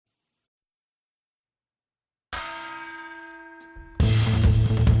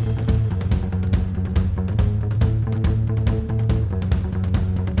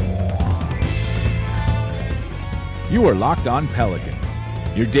You are Locked On Pelicans,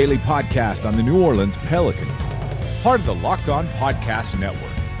 your daily podcast on the New Orleans Pelicans, part of the Locked On Podcast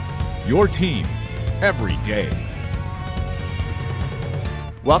Network, your team every day.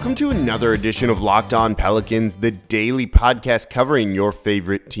 Welcome to another edition of Locked On Pelicans, the daily podcast covering your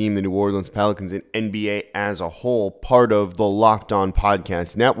favorite team, the New Orleans Pelicans, and NBA as a whole, part of the Locked On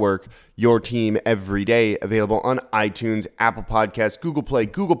Podcast Network, your team every day, available on iTunes, Apple Podcasts, Google Play,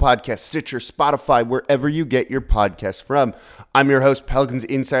 Google Podcasts, Stitcher, Spotify, wherever you get your podcasts from. I'm your host, Pelicans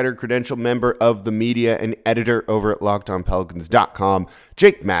Insider, credential member of the media and editor over at LockedOnPelicans.com,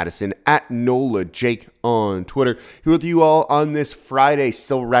 Jake Madison, at NOLA Jake on Twitter. Here with you all on this Friday,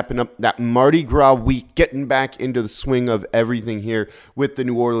 still wrapping up that Mardi Gras week, getting back into the swing of everything here with the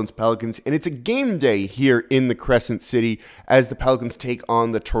New Orleans Pelicans. And it's a game day here in the Crescent City as the Pelicans take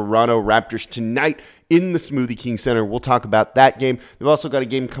on the Toronto Raptors tonight in the Smoothie King Center. We'll talk about that game. They've also got a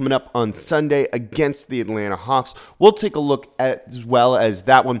game coming up on Sunday against the Atlanta Hawks. We'll take a look at as well as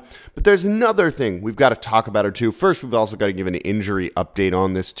that one. But there's another thing we've got to talk about or two. First, we've also got to give an injury update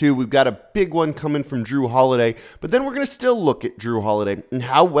on this too. We've got a big one coming from Jrue Holiday, but then we're going to still look at Jrue Holiday and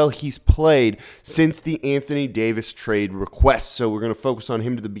how well he's played since the Anthony Davis trade request. So we're going to focus on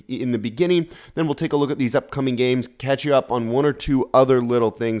him in the beginning. Then we'll take a look at these upcoming games, catch you up on one or two other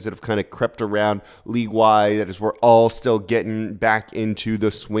little things that have kind of crept around league-wide, that is, we're all still getting back into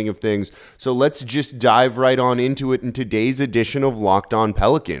the swing of things. So let's just dive right on into it in today's edition of Locked On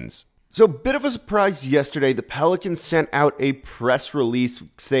Pelicans. So, a bit of a surprise yesterday. The Pelicans sent out a press release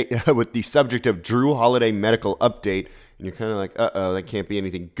with the subject of Jrue Holiday medical update. And you're kind of like, that can't be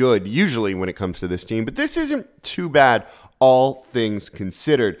anything good usually when it comes to this team. But this isn't too bad, all things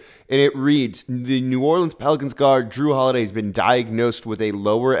considered. And it reads, the New Orleans Pelicans guard Jrue Holiday has been diagnosed with a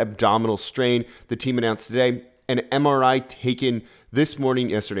lower abdominal strain. The team announced today an MRI taken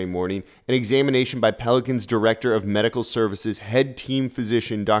yesterday morning. An examination by Pelicans Director of Medical Services head team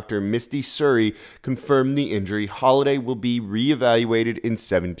physician Dr. Misty Surrey confirmed the injury. Holiday will be reevaluated in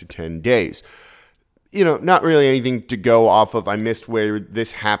 7 to 10 days. Not really anything to go off of. I missed where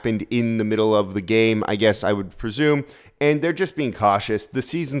this happened in the middle of the game, I guess I would presume. And they're just being cautious. The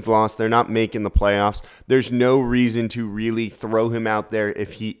season's lost. They're not making the playoffs. There's no reason to really throw him out there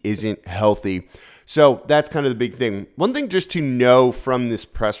if he isn't healthy. So that's kind of the big thing. One thing just to know from this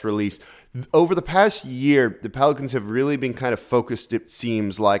press release, over the past year, the Pelicans have really been kind of focused, it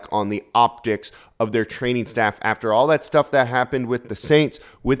seems like, on the optics of their training staff after all that stuff that happened with the Saints,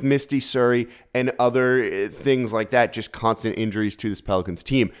 with Misty Surrey, and other things like that, just constant injuries to this Pelicans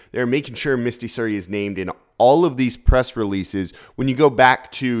team. They're making sure Misty Surrey is named in all of these press releases. When you go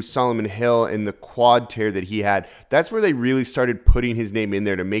back to Solomon Hill and the quad tear that he had, that's where they really started putting his name in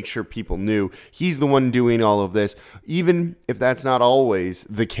there to make sure people knew he's the one doing all of this, even if that's not always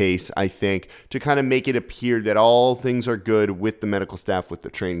the case, I think, to kind of make it appear that all things are good with the medical staff, with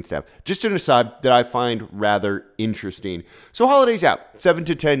the training staff. Just an aside that I find rather interesting. So Holiday's out 7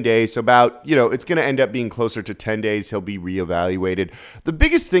 to 10 days. So about, it's going to end up being closer to 10 days. He'll be reevaluated. The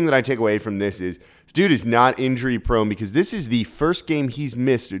biggest thing that I take away from this is this dude is not injury prone because this is the first game he's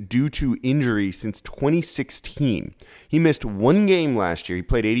missed due to injury since 2016. He missed one game last year. He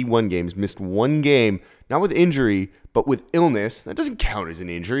played 81 games, missed one game, not with injury, but with illness. That doesn't count as an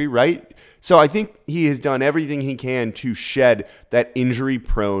injury, right? So I think he has done everything he can to shed that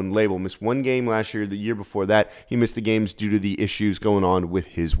injury-prone label. Missed one game last year. The year before that, he missed the games due to the issues going on with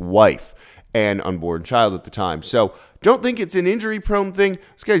his wife and unborn child at the time. So don't think it's an injury-prone thing.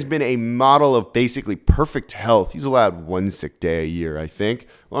 This guy's been a model of basically perfect health. He's allowed one sick day a year, I think.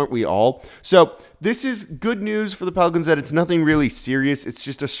 Aren't we all? So this is good news for the Pelicans that it's nothing really serious. It's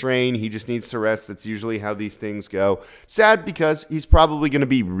just a strain. He just needs to rest. That's usually how these things go. Sad because he's probably going to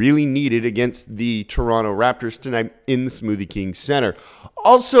be really needed against the Toronto Raptors tonight in the Smoothie King Center.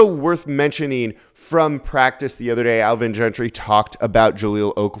 Also worth mentioning from practice the other day, Alvin Gentry talked about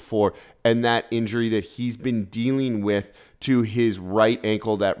Jahlil Okafor and that injury that he's been dealing with to his right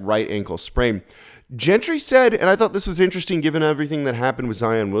ankle, that right ankle sprain. Gentry said, and I thought this was interesting given everything that happened with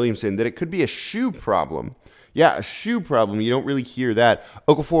Zion Williamson, that it could be a shoe problem. Yeah, a shoe problem. You don't really hear that.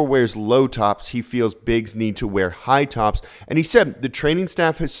 Okafor wears low tops. He feels bigs need to wear high tops. And he said the training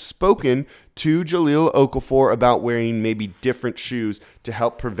staff has spoken to Jahlil Okafor about wearing maybe different shoes to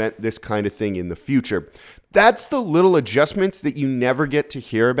help prevent this kind of thing in the future. That's the little adjustments that you never get to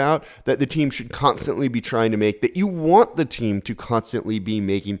hear about, that the team should constantly be trying to make, that you want the team to constantly be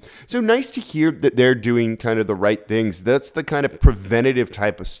making. So nice to hear that they're doing kind of the right things. That's the kind of preventative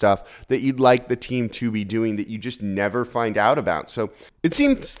type of stuff that you'd like the team to be doing that you just never find out about. So it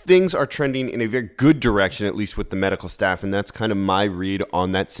seems things are trending in a very good direction, at least with the medical staff, and that's kind of my read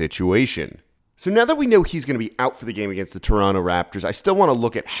on that situation. So now that we know he's going to be out for the game against the Toronto Raptors, I still want to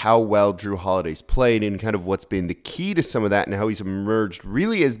look at how well Jrue Holiday's played and kind of what's been the key to some of that and how he's emerged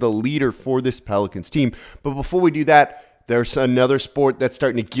really as the leader for this Pelicans team. But before we do that, there's another sport that's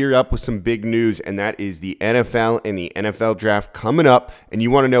starting to gear up with some big news, and that is the NFL and the NFL draft coming up. And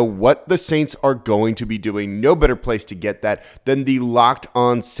you want to know what the Saints are going to be doing. No better place to get that than the Locked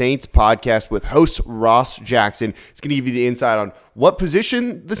On Saints podcast with host Ross Jackson. It's going to give you the insight on what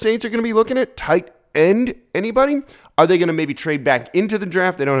position the Saints are going to be looking at. Tight end, anybody? Are they going to maybe trade back into the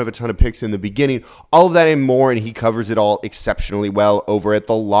draft? They don't have a ton of picks in the beginning. All of that and more, and he covers it all exceptionally well over at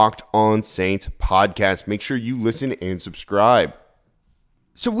the Locked On Saints podcast. Make sure you listen and subscribe.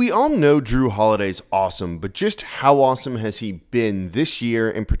 So we all know Jrue Holiday's awesome, but just how awesome has he been this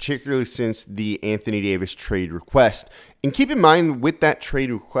year, and particularly since the Anthony Davis trade request? And keep in mind, with that trade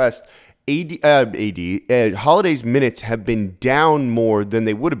request, Holiday's minutes have been down more than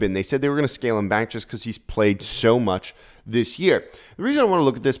they would have been. They said they were going to scale him back just because he's played so much this year. The reason I want to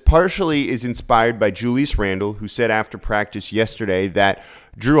look at this partially is inspired by Julius Randle, who said after practice yesterday that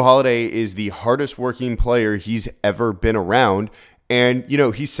Jrue Holiday is the hardest working player he's ever been around. And,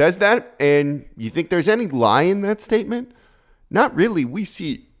 he says that, and you think there's any lie in that statement? Not really. We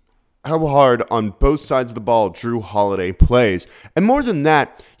see how hard on both sides of the ball Jrue Holiday plays. And more than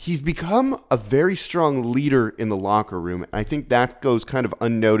that, he's become a very strong leader in the locker room. And I think that goes kind of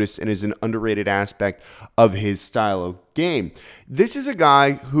unnoticed and is an underrated aspect of his style of game. This is a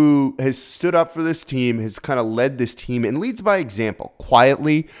guy who has stood up for this team, has kind of led this team, and leads by example,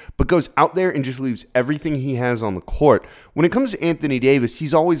 quietly, but goes out there and just leaves everything he has on the court. When it comes to Anthony Davis,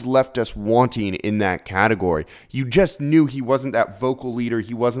 he's always left us wanting in that category. You just knew he wasn't that vocal leader.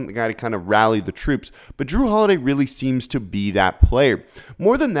 He wasn't the guy to kind of rally the troops. But Jrue Holiday really seems to be that player.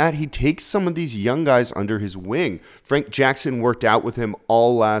 More than that, he takes some of these young guys under his wing. Frank Jackson worked out with him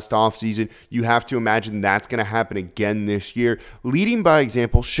all last offseason. You have to imagine that's going to happen again this year. Leading by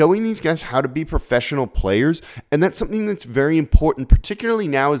example, showing these guys how to be professional players. And that's something that's very important, particularly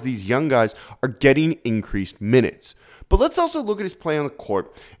now as these young guys are getting increased minutes. But let's also look at his play on the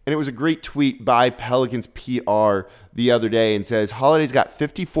court. And it was a great tweet by Pelicans PR the other day and says, Holiday's got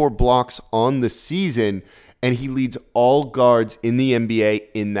 54 blocks on the season, and he leads all guards in the NBA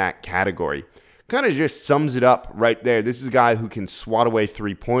in that category. Kind of just sums it up right there. This is a guy who can swat away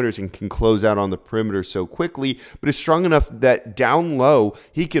three-pointers and can close out on the perimeter so quickly, but is strong enough that down low,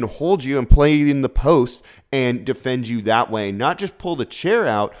 he can hold you and play in the post and defend you that way. Not just pull the chair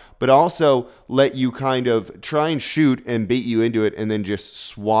out, but also let you kind of try and shoot and bait you into it and then just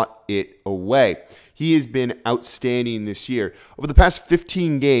swat it away. He has been outstanding this year. Over the past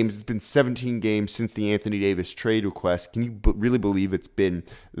 15 games, it's been 17 games since the Anthony Davis trade request. Can you really believe it's been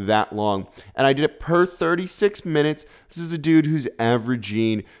that long? And I did it per 36 minutes. This is a dude who's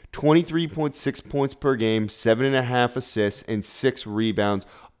averaging 23.6 points per game, 7.5 assists, and 6 rebounds,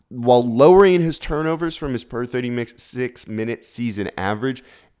 while lowering his turnovers from his per 36-minute season average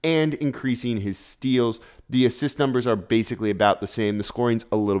and increasing his steals. The assist numbers are basically about the same. The scoring's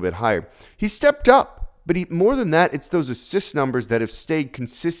a little bit higher. He stepped up, but more than that, it's those assist numbers that have stayed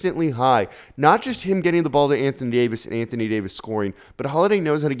consistently high. Not just him getting the ball to Anthony Davis and Anthony Davis scoring, but Holiday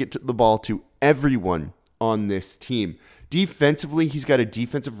knows how to get the ball to everyone on this team. Defensively, he's got a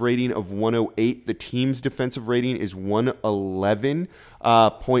defensive rating of 108. The team's defensive rating is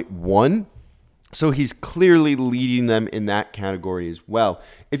 111.1. So he's clearly leading them in that category as well.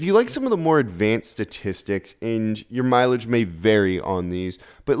 If you like some of the more advanced statistics, and your mileage may vary on these,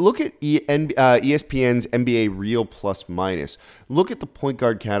 but look at ESPN's NBA Real Plus Minus. Look at the point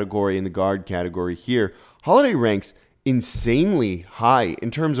guard category and the guard category here. Holiday ranks insanely high in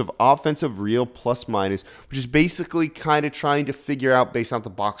terms of offensive real plus minus, which is basically kind of trying to figure out based on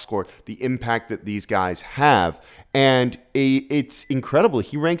the box score the impact that these guys have. And it's incredible.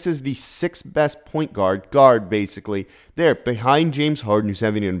 He ranks as the 6th best point guard basically there, behind James Harden, who's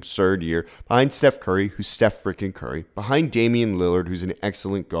having an absurd year, behind Steph Curry, who's Steph freaking Curry, behind Damian Lillard, who's an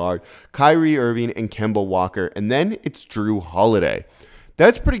excellent guard, Kyrie Irving, and Kemba Walker, and then it's Jrue Holiday.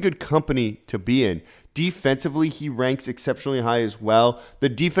 That's pretty good company to be in. Defensively, he ranks exceptionally high as well. The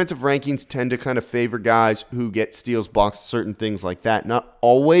defensive rankings tend to kind of favor guys who get steals, blocks, certain things like that. Not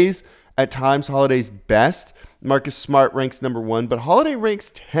always. At times, Holiday's best. Marcus Smart ranks number 1, but Holiday ranks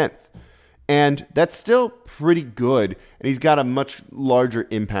 10th. And that's still pretty good. And he's got a much larger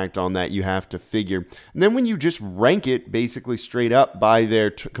impact on that, you have to figure. And then when you just rank it basically straight up by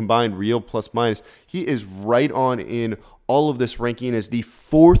their combined real plus minus, he is right on in all of this ranking as the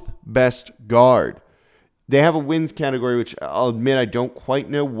 4th best guard. They have a wins category, which I'll admit I don't quite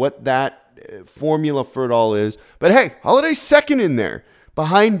know what that formula for it all is. But hey, Holiday's second in there.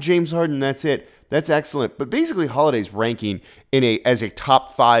 Behind James Harden, that's it. That's excellent. But basically, Holiday's ranking as a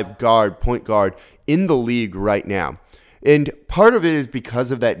top 5 point guard in the league right now. And part of it is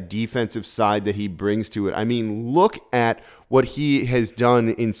because of that defensive side that he brings to it. I mean, look at what he has done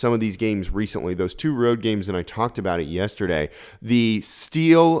in some of these games recently. Those 2 road games, and I talked about it yesterday. The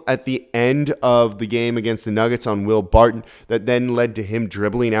steal at the end of the game against the Nuggets on Will Barton that then led to him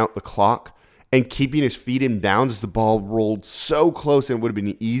dribbling out the clock and keeping his feet in bounds as the ball rolled so close, and it would have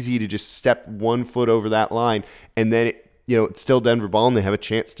been easy to just step 1 foot over that line, and then it's still Denver ball and they have a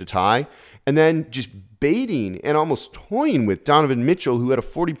chance to tie. And then just baiting and almost toying with Donovan Mitchell, who had a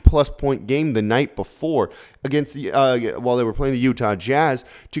 40-plus point game the night before against while they were playing the Utah Jazz,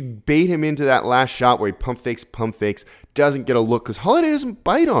 to bait him into that last shot where he pump fakes, doesn't get a look because Holiday doesn't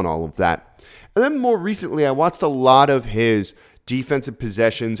bite on all of that. And then more recently, I watched a lot of his defensive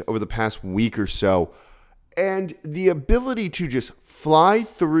possessions over the past week or so, and the ability to just fly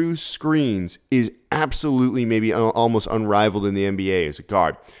through screens is absolutely maybe almost unrivaled in the NBA as a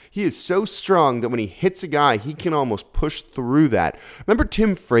guard. He is so strong that when he hits a guy, he can almost push through that. Remember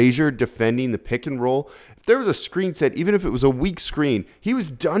Tim Frazier defending the pick and roll? If there was a screen set, even if it was a weak screen, he was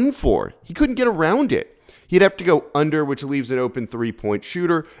done for. He couldn't get around it. He'd have to go under, which leaves an open 3-point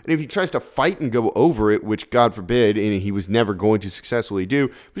shooter. And if he tries to fight and go over it, which God forbid, and he was never going to successfully do,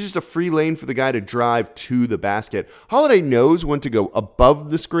 it was just a free lane for the guy to drive to the basket. Holiday knows when to go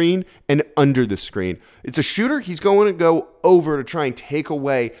above the screen and under the screen. It's a shooter. He's going to go over to try and take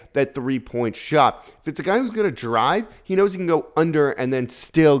away that 3-point shot. If it's a guy who's going to drive, he knows he can go under and then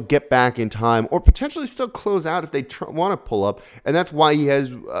still get back in time, or potentially still close out if they want to pull up. And that's why he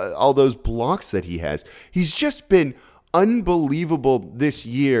has all those blocks that he has. He's just been unbelievable this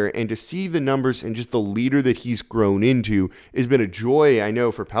year, and to see the numbers and just the leader that he's grown into has been a joy, I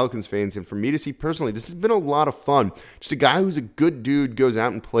know, for Pelicans fans, and for me to see personally. This has been a lot of fun. Just a guy who's a good dude, goes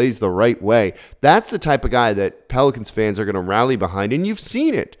out and plays the right way. That's the type of guy that Pelicans fans are going to rally behind, and you've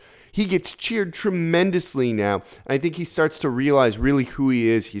seen it. He gets cheered tremendously now, and I think he starts to realize really who he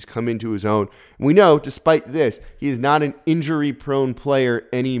is. He's come into his own. And we know, despite this, he is not an injury-prone player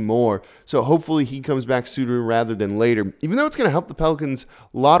anymore, so hopefully he comes back sooner rather than later. Even though it's going to help the Pelicans'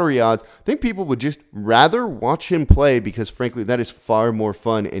 lottery odds, I think people would just rather watch him play because, frankly, that is far more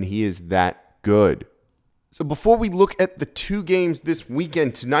fun, and he is that good. So before we look at the 2 games this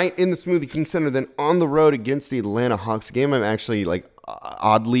weekend, tonight in the Smoothie King Center, then on the road against the Atlanta Hawks, a game I'm actually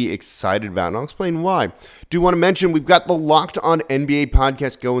oddly excited about, and I'll explain why. Do want to mention we've got the Locked On NBA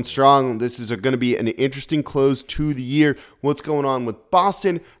podcast going strong. This is going to be an interesting close to the year. What's going on with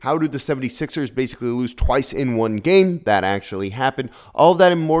Boston? How did the 76ers basically lose twice in one game? That actually happened. All of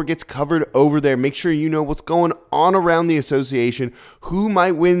that and more gets covered over there. Make sure you know what's going on around the association, who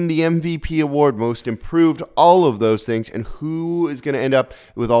might win the MVP award, most improved, all of those things, and who is going to end up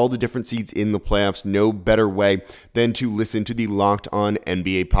with all the different seeds in the playoffs. No better way than to listen to the Locked On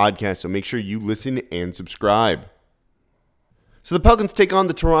NBA podcast. So make sure you listen and subscribe. So the Pelicans take on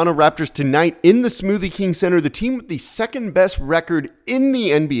the Toronto Raptors tonight in the Smoothie King Center, the team with the second best record in the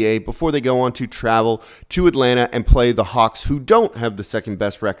NBA, before they go on to travel to Atlanta and play the Hawks, who don't have the second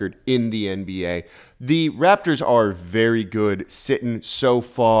best record in the NBA. The Raptors are very good, sitting so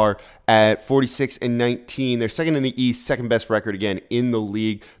far at 46-19. They're second in the East, second best record again in the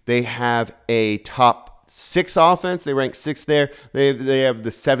league. They have a top 6 offense. They rank 6th there. They have the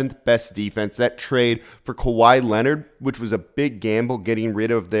 7th best defense. That trade for Kawhi Leonard, which was a big gamble, getting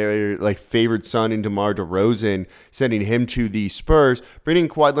rid of their favored son in DeMar DeRozan, sending him to the Spurs, bringing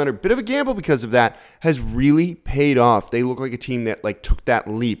Kawhi Leonard, bit of a gamble because of that, has really paid off. They look like a team that took that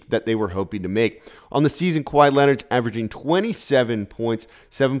leap that they were hoping to make. On the season, Kawhi Leonard's averaging 27 points,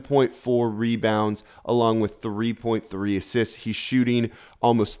 7.4 rebounds, along with 3.3 assists. He's shooting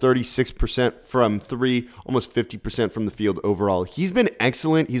almost 36% from 3, almost 50% from the field overall. He's been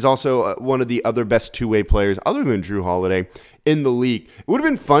excellent. He's also one of the other best two-way players, other than Drew Holiday, in the league. It would have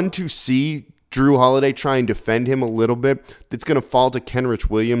been fun to see Drew Holiday try and defend him a little bit. That's going to fall to Kenrich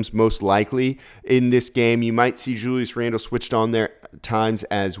Williams most likely in this game. You might see Julius Randle switched on there at times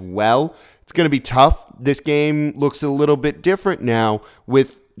as well. It's going to be tough. This game looks a little bit different now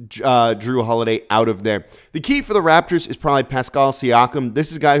with Drew Holiday out of there. The key for the Raptors is probably Pascal Siakam.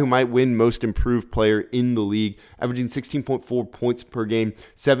 This is a guy who might win most improved player in the league averaging 16.4 points per game,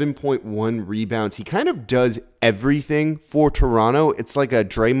 7.1 rebounds. He kind of does everything for Toronto. It's like a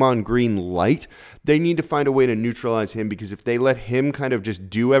Draymond Green light. They need to find a way to neutralize him, because if they let him kind of just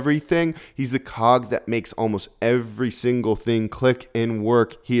do everything, he's the cog that makes almost every single thing click and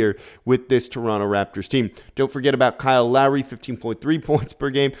work here with this Toronto Raptors team. Don't forget about Kyle Lowry, 15.3 points per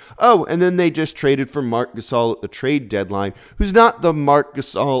game. Oh, and then they just traded for Marc Gasol at the trade deadline, who's not the Marc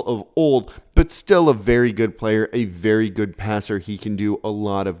Gasol of old, but still a very good player, a very good passer. He can do a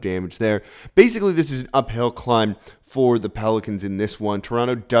lot of damage there. Basically, this is an uphill climb for the Pelicans in this one.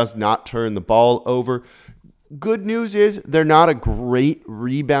 Toronto does not turn the ball over. Good news is they're not a great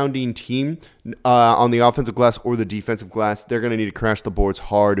rebounding team on the offensive glass or the defensive glass. They're going to need to crash the boards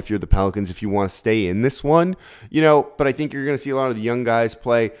hard if you're the Pelicans, if you want to stay in this one. But I think you're going to see a lot of the young guys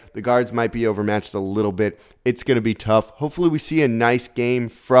play. The guards might be overmatched a little bit. It's going to be tough. Hopefully we see a nice game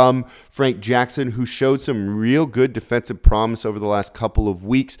from Frank Jackson, who showed some real good defensive promise over the last couple of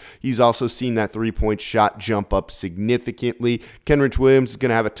weeks. He's also seen that three-point shot jump up significantly. Kenrich Williams is going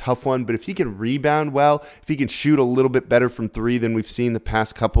to have a tough one, but if he can rebound well, if he can shoot a little bit better from three than we've seen the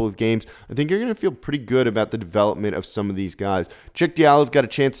past couple of games, I think you're going to feel pretty good about the development of some of these guys. Cheick Diallo's got a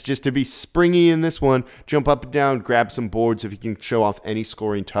chance just to be springy in this one, jump up and down, grab some boards if he can show off any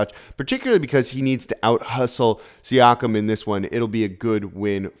scoring touch, particularly because he needs to out-hustle Siakam in this one. It'll be a good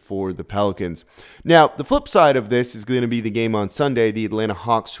win for the Pelicans. Now, the flip side of this is going to be the game on Sunday, the Atlanta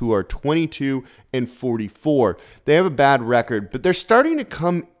Hawks, who are 22-44. They have a bad record, but they're starting to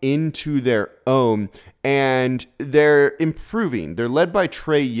come into their own, and they're improving. They're led by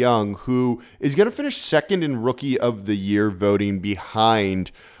Trae Young, who is going to finish second in Rookie of the Year voting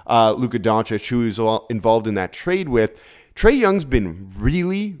behind Luka Doncic, who is involved in that trade with. Trae Young's been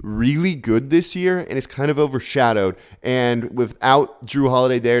really, really good this year and is kind of overshadowed. And without Jrue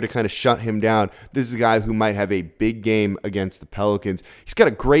Holiday there to kind of shut him down, this is a guy who might have a big game against the Pelicans. He's got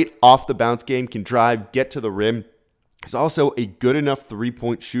a great off-the-bounce game, can drive, get to the rim. He's also a good enough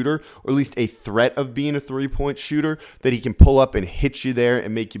three-point shooter, or at least a threat of being a three-point shooter, that he can pull up and hit you there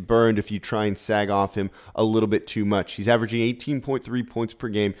and make you burned if you try and sag off him a little bit too much. He's averaging 18.3 points per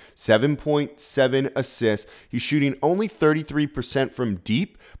game, 7.7 assists. He's shooting only 33% from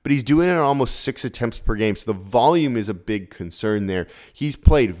deep, but he's doing it on almost 6 attempts per game, so the volume is a big concern there. He's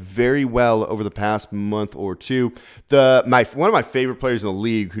played very well over the past month or two. One of my favorite players in the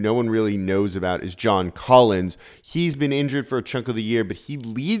league, who no one really knows about, is John Collins. He's been injured for a chunk of the year, but he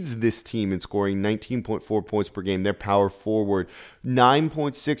leads this team in scoring 19.4 points per game. Their power forward,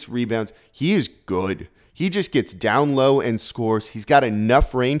 9.6 rebounds. He is good. He just gets down low and scores. He's got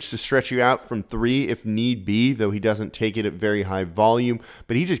enough range to stretch you out from three if need be, though he doesn't take it at very high volume.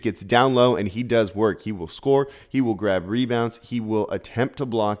 But he just gets down low and he does work. He will score. He will grab rebounds. He will attempt to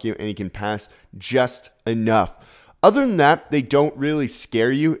block you, and he can pass just enough. Other than that, they don't really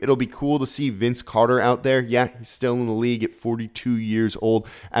scare you. It'll be cool to see Vince Carter out there. Yeah, he's still in the league at 42 years old,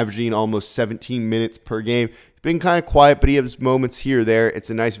 averaging almost 17 minutes per game. He's been kind of quiet, but he has moments here or there.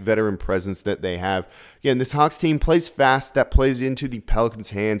 It's a nice veteran presence that they have. Again, this Hawks team plays fast. That plays into the Pelicans'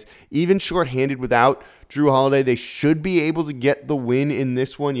 hands. Even shorthanded without Jrue Holiday, they should be able to get the win in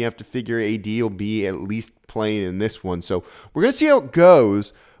this one. You have to figure AD will be at least playing in this one. So we're going to see how it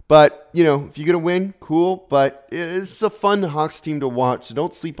goes. But, if you're going to win, cool. But it's a fun Hawks team to watch, so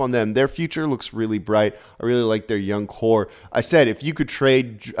don't sleep on them. Their future looks really bright. I really like their young core. I said if you could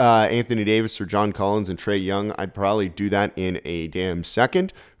trade Anthony Davis or John Collins and Trae Young, I'd probably do that in a damn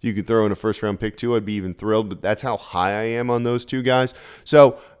second. If you could throw in a first-round pick too, I'd be even thrilled. But that's how high I am on those two guys.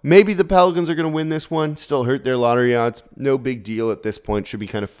 So maybe the Pelicans are going to win this one. Still hurt their lottery odds. No big deal at this point. Should be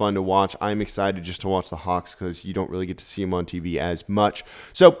kind of fun to watch. I'm excited just to watch the Hawks because you don't really get to see them on TV as much.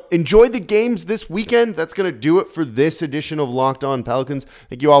 So enjoy the games this weekend. That's going to do it for this edition of Locked On Pelicans.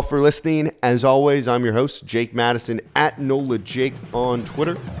 Thank you all for listening. As always, I'm your host, Jake Madison, at NOLAJake on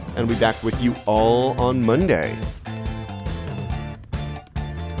Twitter. And I'll be back with you all on Monday.